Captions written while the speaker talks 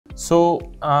So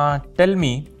tell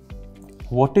me,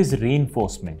 what is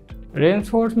reinforcement?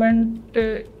 Reinforcement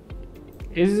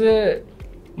is a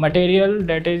material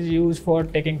that is used for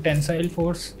taking tensile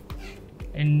force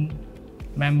in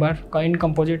member in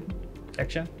composite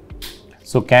section.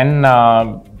 So can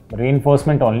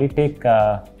reinforcement only take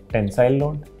tensile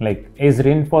load? Like, is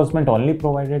reinforcement only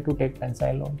provided to take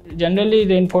tensile load? Generally,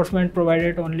 reinforcement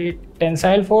provided only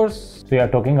tensile force. So you are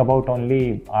talking about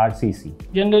only RCC?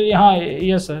 Generally,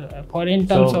 yes sir, for in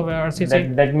terms of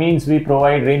RCC. That means we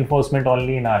provide reinforcement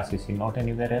only in RCC, not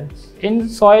anywhere else? In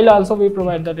soil also we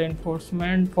provide the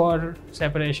reinforcement for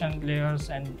separation layers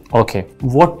and... Okay.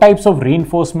 What types of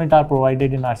reinforcement are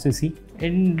provided in RCC?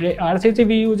 In RCC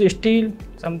we use steel,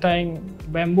 sometimes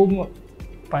bamboo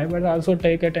fibers also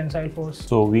take a tensile force.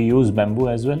 So we use bamboo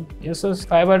as well? Yes sir,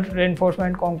 fiber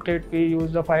reinforcement concrete we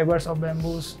use the fibers of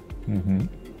bamboos.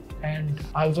 And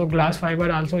also glass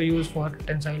fiber also used for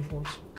tensile force.